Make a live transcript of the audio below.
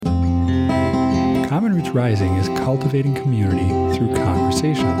Common Roots Rising is cultivating community through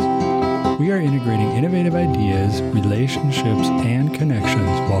conversations. We are integrating innovative ideas, relationships, and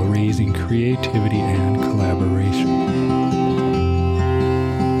connections while raising creativity and collaboration.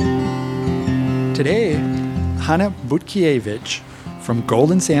 Today, Hanna Butkiewicz from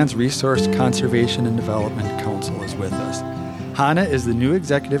Golden Sands Resource Conservation and Development Council is with us. Hanna is the new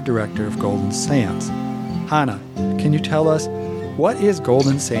executive director of Golden Sands. Hanna, can you tell us, what is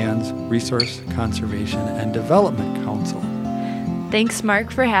Golden Sands Resource Conservation and Development Council? Thanks, Mark,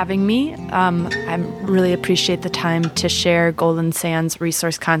 for having me. I really appreciate the time to share Golden Sands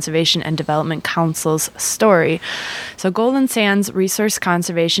Resource Conservation and Development Council's story. So Golden Sands Resource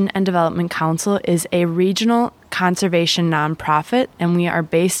Conservation and Development Council is a regional conservation nonprofit, and we are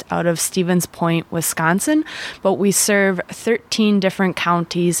based out of Stevens Point, Wisconsin, but we serve 13 different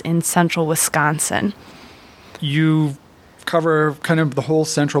counties in central Wisconsin. You cover kind of the whole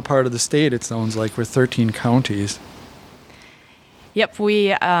central part of the state, it sounds like, with 13 counties. Yep,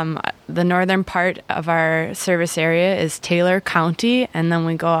 the northern part of our service area is Taylor County, and then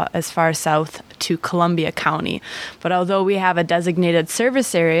we go as far south to Columbia County. But although we have a designated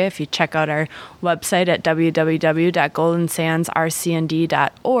service area, if you check out our website at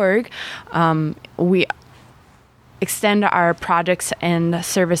www.goldensandsrcnd.org, we extend our projects and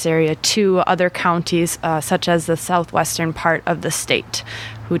service area to other counties, such as the southwestern part of the state,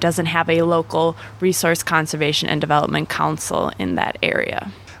 who doesn't have a local resource conservation and development council in that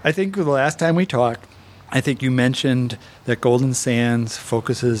area. I think the last time we talked, I think you mentioned that Golden Sands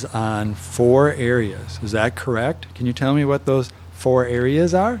focuses on 4 areas. Is that correct? Can you tell me what those 4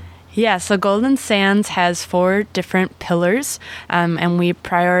 areas are? Yeah, so Golden Sands has 4 different pillars, and we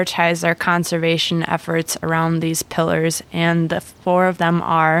prioritize our conservation efforts around these pillars, and the 4 of them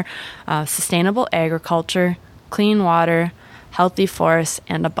are sustainable agriculture, clean water, healthy forests,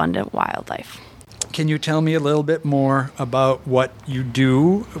 and abundant wildlife. Can you tell me a little bit more about what you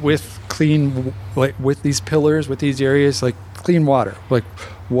do with with these pillars, with these areas, like clean water? Like,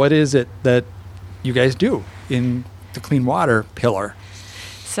 what is it that you guys do in the clean water pillar?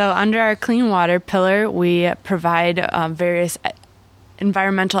 So under our clean water pillar, we provide various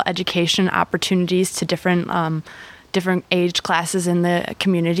environmental education opportunities to different age classes in the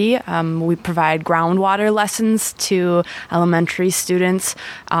community. We provide groundwater lessons to elementary students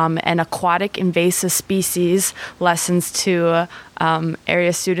and aquatic invasive species lessons to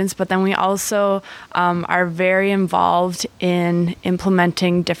area students. But then we also are very involved in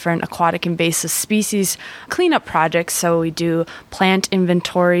implementing different aquatic invasive species cleanup projects. So we do plant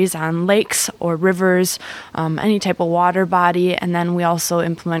inventories on lakes or rivers, any type of water body, and then we also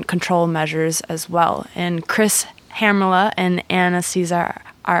implement control measures as well. And Chris Hammerla and Anna Caesar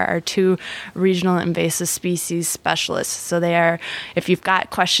are our 2 regional invasive species specialists. So they are, if you've got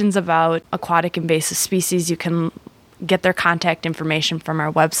questions about aquatic invasive species, you can get their contact information from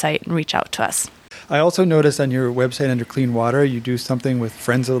our website and reach out to us. I also noticed on your website under Clean Water, you do something with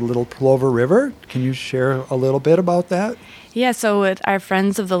Friends of the Little Plover River. Can you share a little bit about that? Yeah, so with our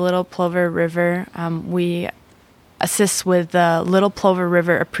Friends of the Little Plover River, we assist with the Little Plover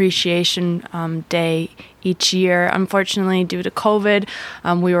River Appreciation Day each year. Unfortunately, due to COVID,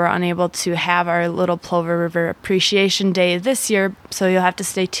 we were unable to have our Little Plover River Appreciation Day this year, so you'll have to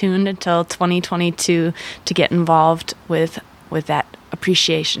stay tuned until 2022 to get involved with that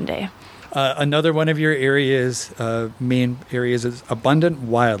Appreciation Day. Another one of your main areas is abundant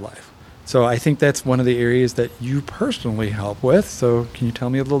wildlife. So I think that's one of the areas that you personally help with. So can you tell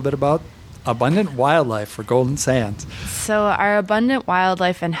me a little bit about abundant wildlife for Golden Sands? So our abundant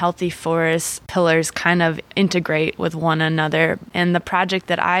wildlife and healthy forest pillars kind of integrate with one another. And the project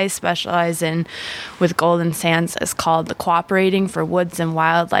that I specialize in with Golden Sands is called the Cooperating for Woods and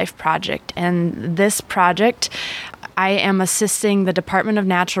Wildlife Project. And this project, I am assisting the Department of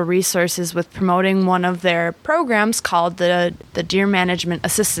Natural Resources with promoting one of their programs called the Deer Management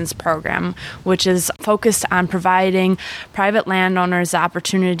Assistance Program, which is focused on providing private landowners the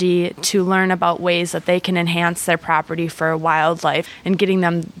opportunity to learn about ways that they can enhance their property for wildlife and getting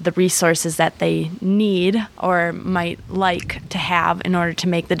them the resources that they need or might like to have in order to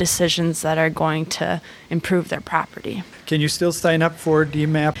make the decisions that are going to improve their property. Can you still sign up for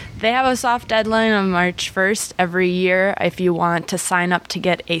DMAP? They have a soft deadline of March 1st every year if you want to sign up to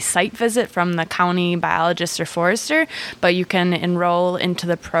get a site visit from the county biologist or forester, but you can enroll into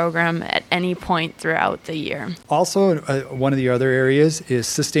the program at any point throughout the year. Also, one of the other areas is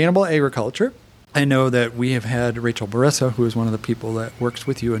sustainable agriculture. I know that we have had Rachel Barissa, who is one of the people that works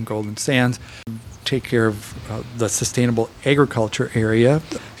with you in Golden Sands, take care of the sustainable agriculture area.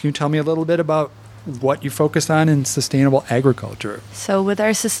 Can you tell me a little bit about what you focus on in sustainable agriculture. So with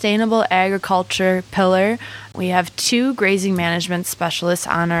our sustainable agriculture pillar, we have 2 grazing management specialists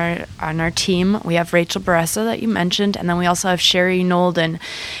on our team. We have Rachel Baressa that you mentioned, and then we also have Sherry Nolden.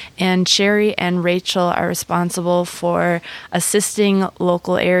 And Sherry and Rachel are responsible for assisting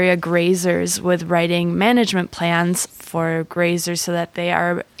local area grazers with writing management plans for grazers so that they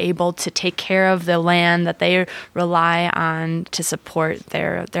are able to take care of the land that they rely on to support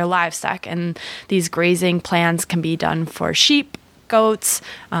their livestock. And these grazing plans can be done for sheep, goats,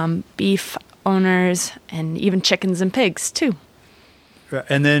 beef owners, and even chickens and pigs too.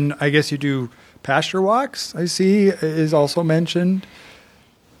 And then I guess you do pasture walks, I see, is also mentioned.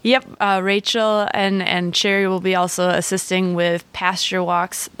 Yep, Rachel and Sherry will be also assisting with pasture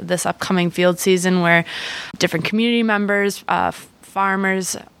walks this upcoming field season where different community members,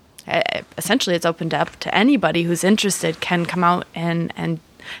 farmers, essentially it's opened up to anybody who's interested can come out and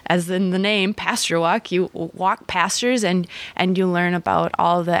as in the name, pasture walk, you walk pastures and you learn about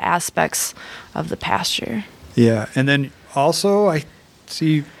all the aspects of the pasture. Yeah, and then also I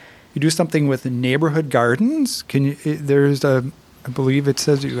see you do something with neighborhood gardens. I believe it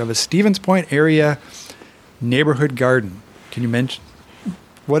says you have a Stevens Point area neighborhood garden. Can you mention,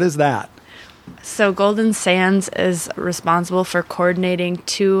 what is that? So Golden Sands is responsible for coordinating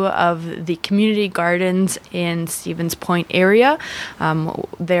 2 of the community gardens in Stevens Point area.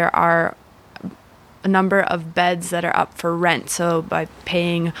 There are a number of beds that are up for rent. So by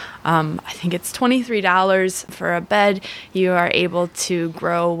paying, I think it's $23 for a bed, you are able to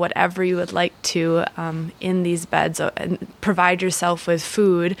grow whatever you would like to in these beds and provide yourself with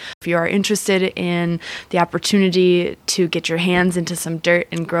food. If you are interested in the opportunity to get your hands into some dirt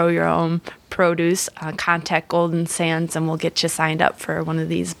and grow your own produce, contact Golden Sands and we'll get you signed up for one of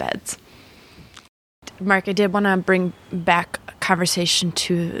these beds. Mark, I did want to bring back a conversation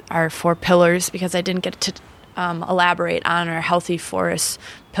to our 4 pillars because I didn't get to elaborate on our healthy forest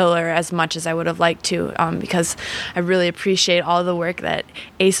pillar as much as I would have liked to because I really appreciate all the work that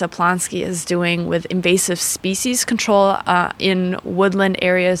Asa Plonsky is doing with invasive species control in woodland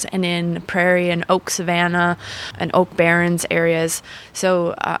areas and in prairie and oak savanna and oak barrens areas.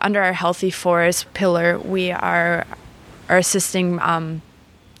 So under our healthy forest pillar, we are assisting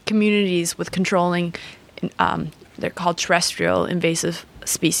communities with controlling, they're called terrestrial invasive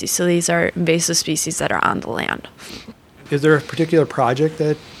species. So these are invasive species that are on the land. Is there a particular project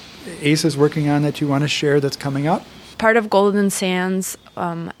that ACE is working on that you want to share that's coming up? Part of Golden Sands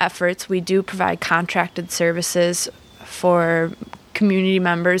efforts, we do provide contracted services for community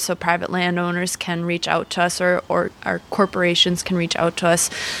members, so private landowners can reach out to us or our corporations can reach out to us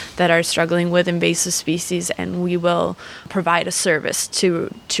that are struggling with invasive species, and we will provide a service to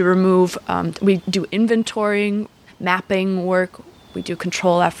remove. We do inventorying, mapping work, we do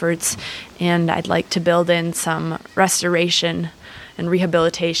control efforts, and I'd like to build in some restoration and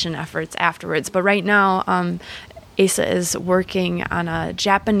rehabilitation efforts afterwards. But right now, ASA is working on a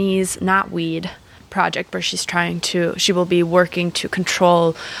Japanese knotweed project where she will be working to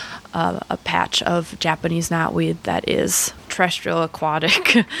control a patch of Japanese knotweed that is terrestrial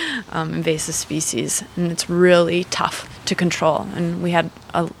aquatic invasive species, and it's really tough to control. And we had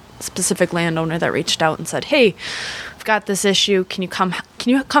a specific landowner that reached out and said, "Hey, I've got this issue. Can you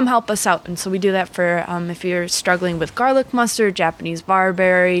come help us out?" And so we do that for if you're struggling with garlic mustard, Japanese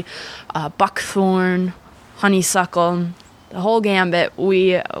barberry, buckthorn, honeysuckle, the whole gambit,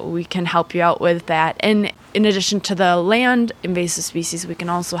 we can help you out with that. And in addition to the land invasive species, we can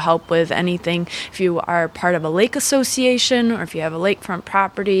also help with anything. If you are part of a lake association or if you have a lakefront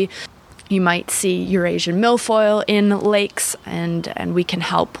property, you might see Eurasian milfoil in lakes, and we can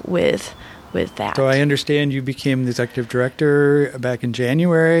help with that. So I understand you became the executive director back in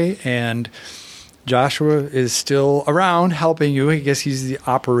January, and Joshua is still around helping you. I guess he's the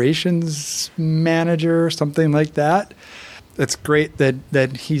operations manager or something like that. That's great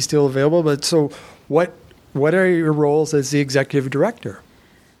that he's still available. But so what are your roles as the executive director?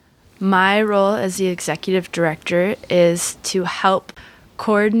 My role as the executive director is to help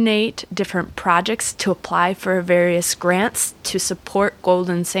coordinate different projects to apply for various grants to support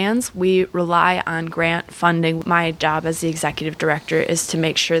Golden Sands. We rely on grant funding. My job as the executive director is to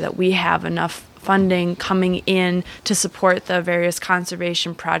make sure that we have enough funding coming in to support the various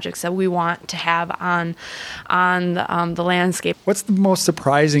conservation projects that we want to have on the landscape. What's the most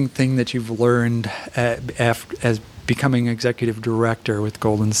surprising thing that you've learned as becoming executive director with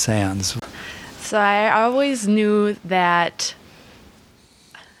Golden Sands? So I always knew that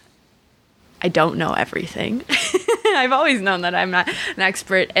I don't know everything. I've always known that I'm not an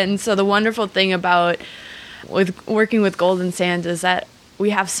expert. And so the wonderful thing about working with Golden Sands is that we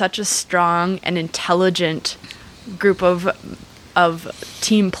have such a strong and intelligent group of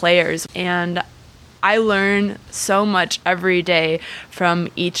team players, and I learn so much every day from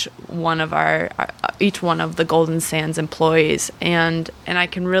each one of the Golden Sands employees, and I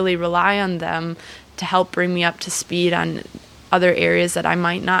can really rely on them to help bring me up to speed on other areas that I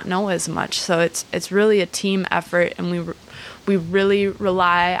might not know as much. So it's really a team effort, and we really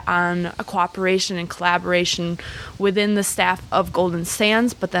rely on a cooperation and collaboration within the staff of Golden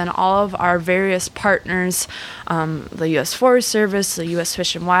Sands, but then all of our various partners, the U.S. Forest Service, the U.S.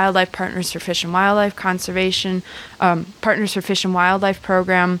 Fish and Wildlife, Partners for Fish and Wildlife Conservation, Partners for Fish and Wildlife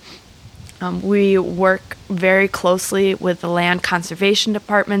Program. We work very closely with the land conservation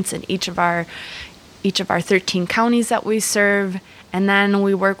departments in each of our 13 counties that we serve. And then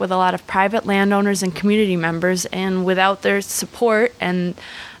we work with a lot of private landowners and community members, and without their support and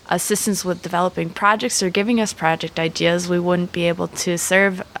assistance with developing projects or giving us project ideas, we wouldn't be able to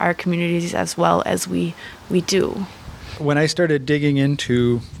serve our communities as well as we do. When I started digging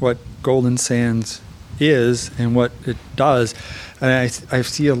into what Golden Sands is and what it does, and I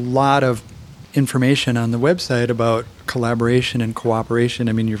see a lot of information on the website about collaboration and cooperation.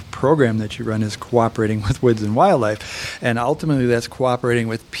 I mean, your program that you run is cooperating with woods and wildlife, and ultimately that's cooperating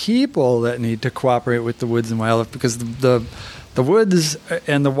with people that need to cooperate with the woods and wildlife, because the woods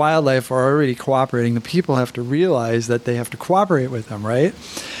and the wildlife are already cooperating. The people have to realize that they have to cooperate with them, right?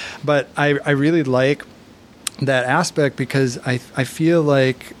 But I really like that aspect, because I feel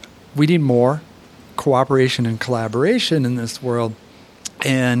like we need more cooperation and collaboration in this world.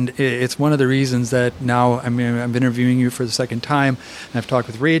 And it's one of the reasons that now I'm interviewing you for the second time, and I've talked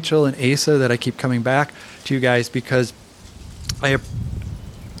with Rachel and Asa that I keep coming back to you guys, because I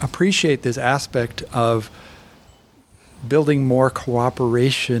appreciate this aspect of building more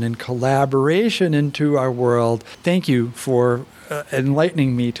cooperation and collaboration into our world. Thank you for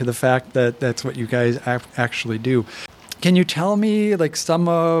enlightening me to the fact that that's what you guys actually do. Can you tell me like some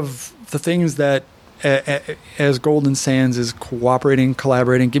of the things that as Golden Sands is cooperating,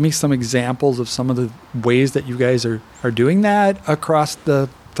 collaborating, give me some examples of some of the ways that you guys are doing that across the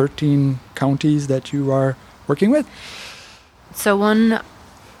 13 counties that you are working with? So one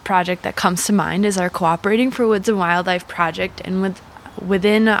project that comes to mind is our Cooperating for Woods and Wildlife project, and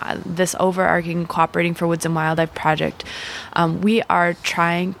within this overarching Cooperating for Woods and Wildlife project, we are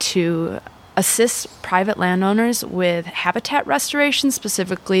trying to assist private landowners with habitat restoration,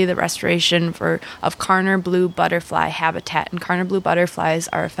 specifically the restoration of Karner blue butterfly habitat. And Karner blue butterflies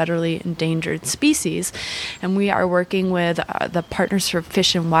are a federally endangered species, and we are working with the Partners for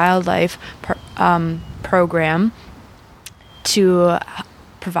Fish and Wildlife program to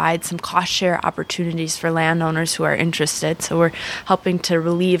provide some cost share opportunities for landowners who are interested. So we're helping to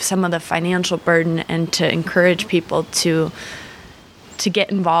relieve some of the financial burden and to encourage people to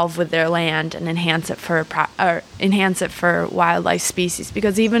get involved with their land and enhance it for wildlife species.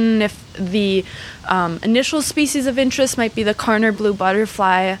 Because even if the initial species of interest might be the Karner blue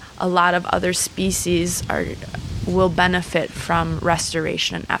butterfly, a lot of other species will benefit from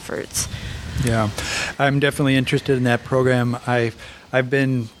restoration efforts. Yeah, I'm definitely interested in that program. I've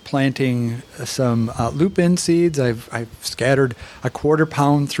been planting some lupin seeds. I've scattered a 1/4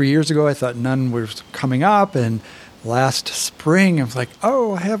 pound 3 years ago. I thought none was coming up, and last spring I was like,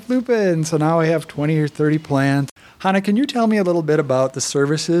 oh, I have lupin. So now I have 20 or 30 plants. Hannah, can you tell me a little bit about the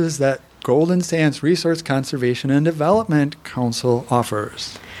services that Golden Sands Resource Conservation and Development Council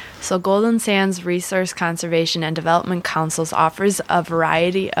offers? So Golden Sands Resource Conservation and Development Councils offers a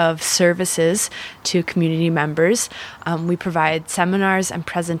variety of services to community members. We provide seminars and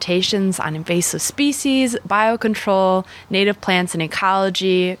presentations on invasive species, biocontrol, native plants and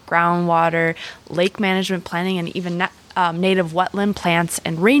ecology, groundwater, lake management planning, and even native wetland plants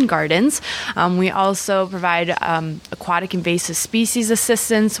and rain gardens. We also provide aquatic invasive species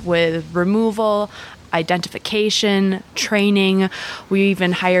assistance with removal, identification, training. We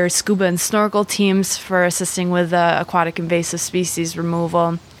even hire scuba and snorkel teams for assisting with aquatic invasive species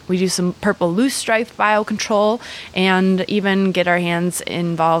removal. We do some purple loosestrife biocontrol and even get our hands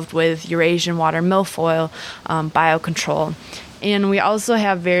involved with Eurasian water milfoil biocontrol. And we also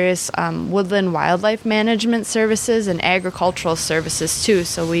have various woodland wildlife management services and agricultural services too.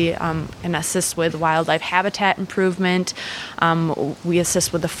 So we can assist with wildlife habitat improvement. We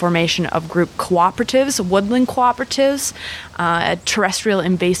assist with the formation of group cooperatives, woodland cooperatives, terrestrial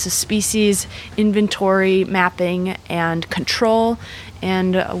invasive species, inventory, mapping, and control.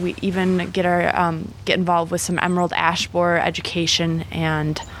 And we even get involved with some emerald ash borer education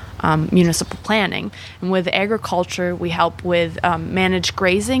and municipal planning. And with agriculture, we help with managed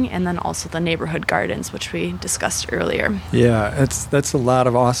grazing and then also the neighborhood gardens, which we discussed earlier. Yeah, that's a lot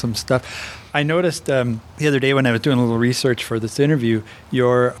of awesome stuff. I noticed the other day when I was doing a little research for this interview,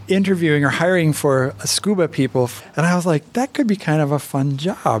 you're interviewing or hiring for scuba people. And I was like, that could be kind of a fun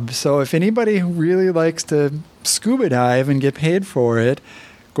job. So if anybody really likes to scuba dive and get paid for it,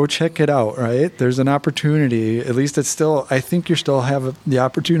 go check it out, right? There's an opportunity. At least it's still, I think you still have the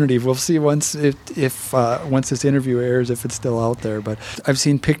opportunity. We'll see once once this interview airs, if it's still out there. But I've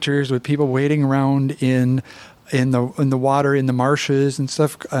seen pictures with people wading around in the water, in the marshes and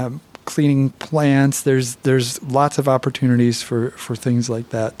stuff, cleaning plants. There's lots of opportunities for things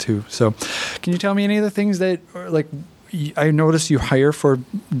like that too. So can you tell me any of the things that, like, I noticed you hire for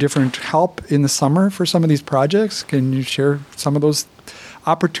different help in the summer for some of these projects. Can you share some of those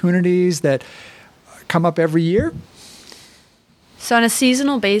opportunities that come up every year? So on a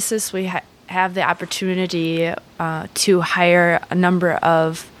seasonal basis, we have the opportunity to hire a number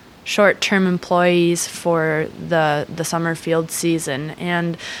of short-term employees for the summer field season.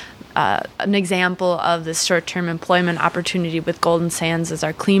 And an example of this short-term employment opportunity with Golden Sands is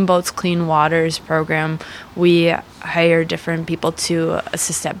our Clean Boats, Clean Waters program. We hire different people to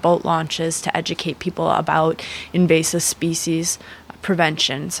assist at boat launches to educate people about invasive species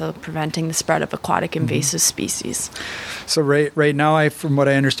prevention, so preventing the spread of aquatic invasive species. So right now, from what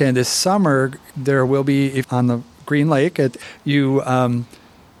I understand, this summer there will be on the Green Lake. You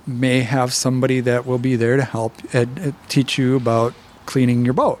may have somebody that will be there to help teach you about cleaning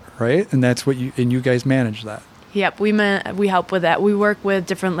your boat, right? And that's what you guys manage that. Yep, we help with that. We work with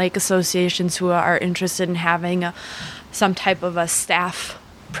different lake associations who are interested in having some type of a staff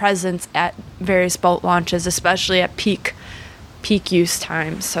presence at various boat launches, especially at peak use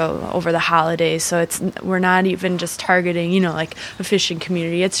time, so over the holidays. So we're not even just targeting, like a fishing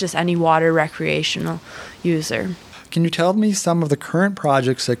community. It's just any water recreational user. Can you tell me some of the current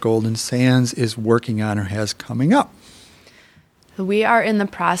projects that Golden Sands is working on or has coming up? We are in the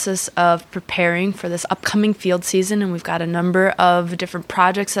process of preparing for this upcoming field season, and we've got a number of different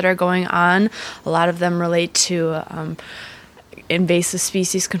projects that are going on. A lot of them relate to invasive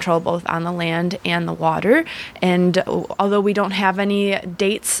species control both on the land and the water. And although we don't have any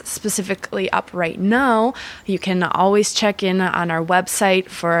dates specifically up right now, you can always check in on our website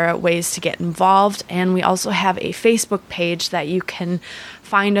for ways to get involved. And we also have a Facebook page that you can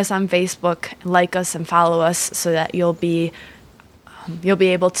find us on Facebook, like us and follow us, so that you'll be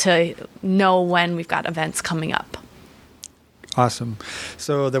able to know when we've got events coming up. Awesome.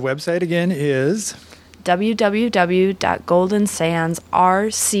 So the website again is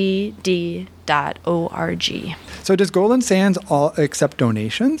www.goldensandsrcd.org. So does Golden Sands accept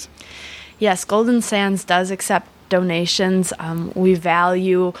donations? Yes, Golden Sands does accept donations. We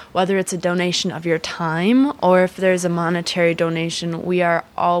value whether it's a donation of your time or if there's a monetary donation. We are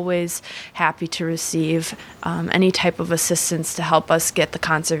always happy to receive any type of assistance to help us get the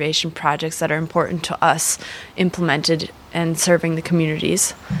conservation projects that are important to us implemented and serving the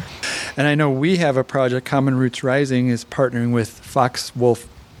communities. And I know we have a project, Common Roots Rising is partnering with Fox Wolf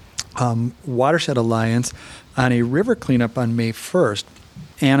Watershed Alliance on a river cleanup on May 1st.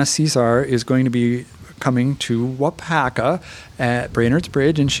 Anna Cesar is going to be coming to Wapaka at Brainerd's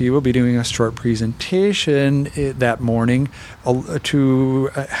Bridge, and she will be doing a short presentation that morning to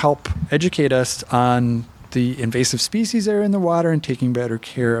help educate us on the invasive species that are in the water and taking better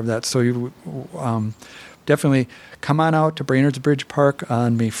care of that. So you definitely come on out to Brainerd's Bridge Park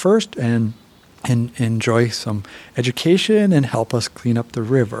on May 1st and enjoy some education and help us clean up the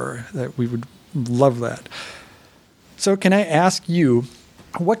river. That we would love that. So can I ask you,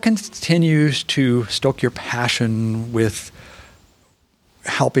 what continues to stoke your passion with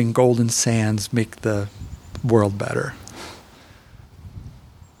helping Golden Sands make the world better?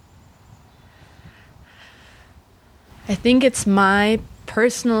 I think it's my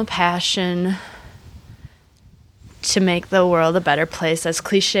personal passion to make the world a better place, as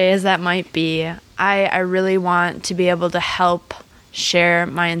cliche as that might be. I really want to be able to help share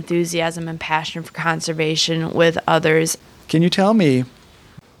my enthusiasm and passion for conservation with others. Can you tell me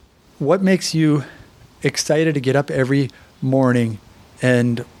what makes you excited to get up every morning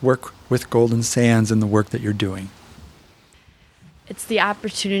and work with Golden Sands and the work that you're doing? It's the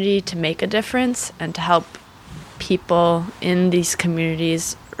opportunity to make a difference and to help people in these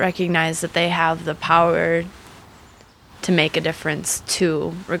communities recognize that they have the power to make a difference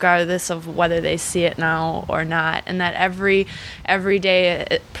too, regardless of whether they see it now or not, and that every day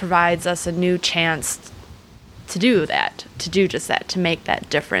it provides us a new chance to do just that, to make that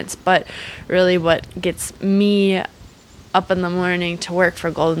difference. But really what gets me up in the morning to work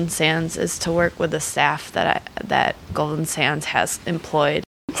for Golden Sands is to work with the staff that Golden Sands has employed.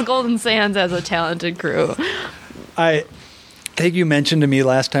 Golden Sands has a talented crew. I think you mentioned to me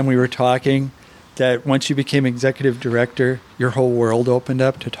last time we were talking that once you became executive director, your whole world opened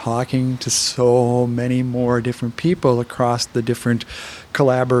up to talking to so many more different people across the different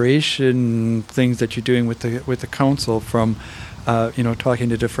collaboration things that you're doing with the council, from talking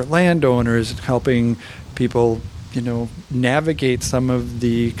to different landowners, helping people navigate some of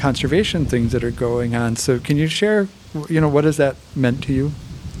the conservation things that are going on. So can you share what has that meant to you?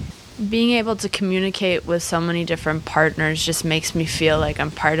 Being able to communicate with so many different partners just makes me feel like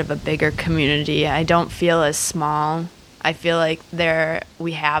I'm part of a bigger community. I don't feel as small. I feel like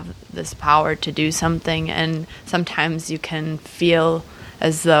we have this power to do something, and sometimes you can feel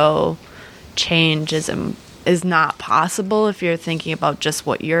as though change is not possible if you're thinking about just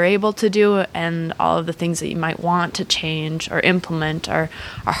what you're able to do, and all of the things that you might want to change or implement are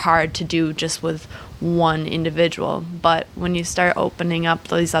hard to do just with one individual. But when you start opening up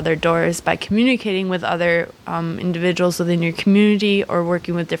these other doors by communicating with other individuals within your community or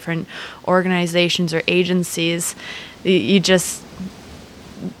working with different organizations or agencies, you just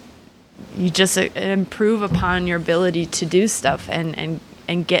improve upon your ability to do stuff and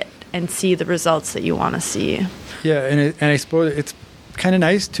get and see the results that you want to see. Yeah, and I suppose it's kind of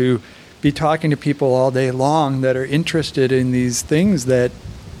nice to be talking to people all day long that are interested in these things that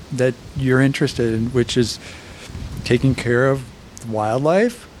you're interested in, which is taking care of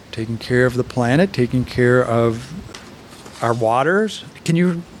wildlife, taking care of the planet, taking care of our waters. Can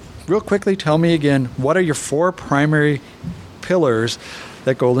you real quickly tell me again, what are your 4 primary pillars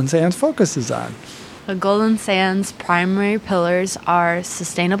that Golden Sands focuses on? The Golden Sands primary pillars are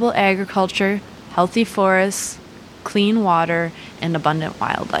sustainable agriculture, healthy forests, clean water, and abundant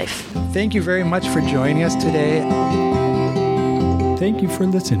wildlife. Thank you very much for joining us today. Thank you for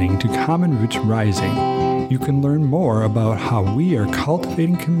listening to Common Roots Rising. You can learn more about how we are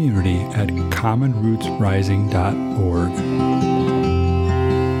cultivating community at commonrootsrising.org.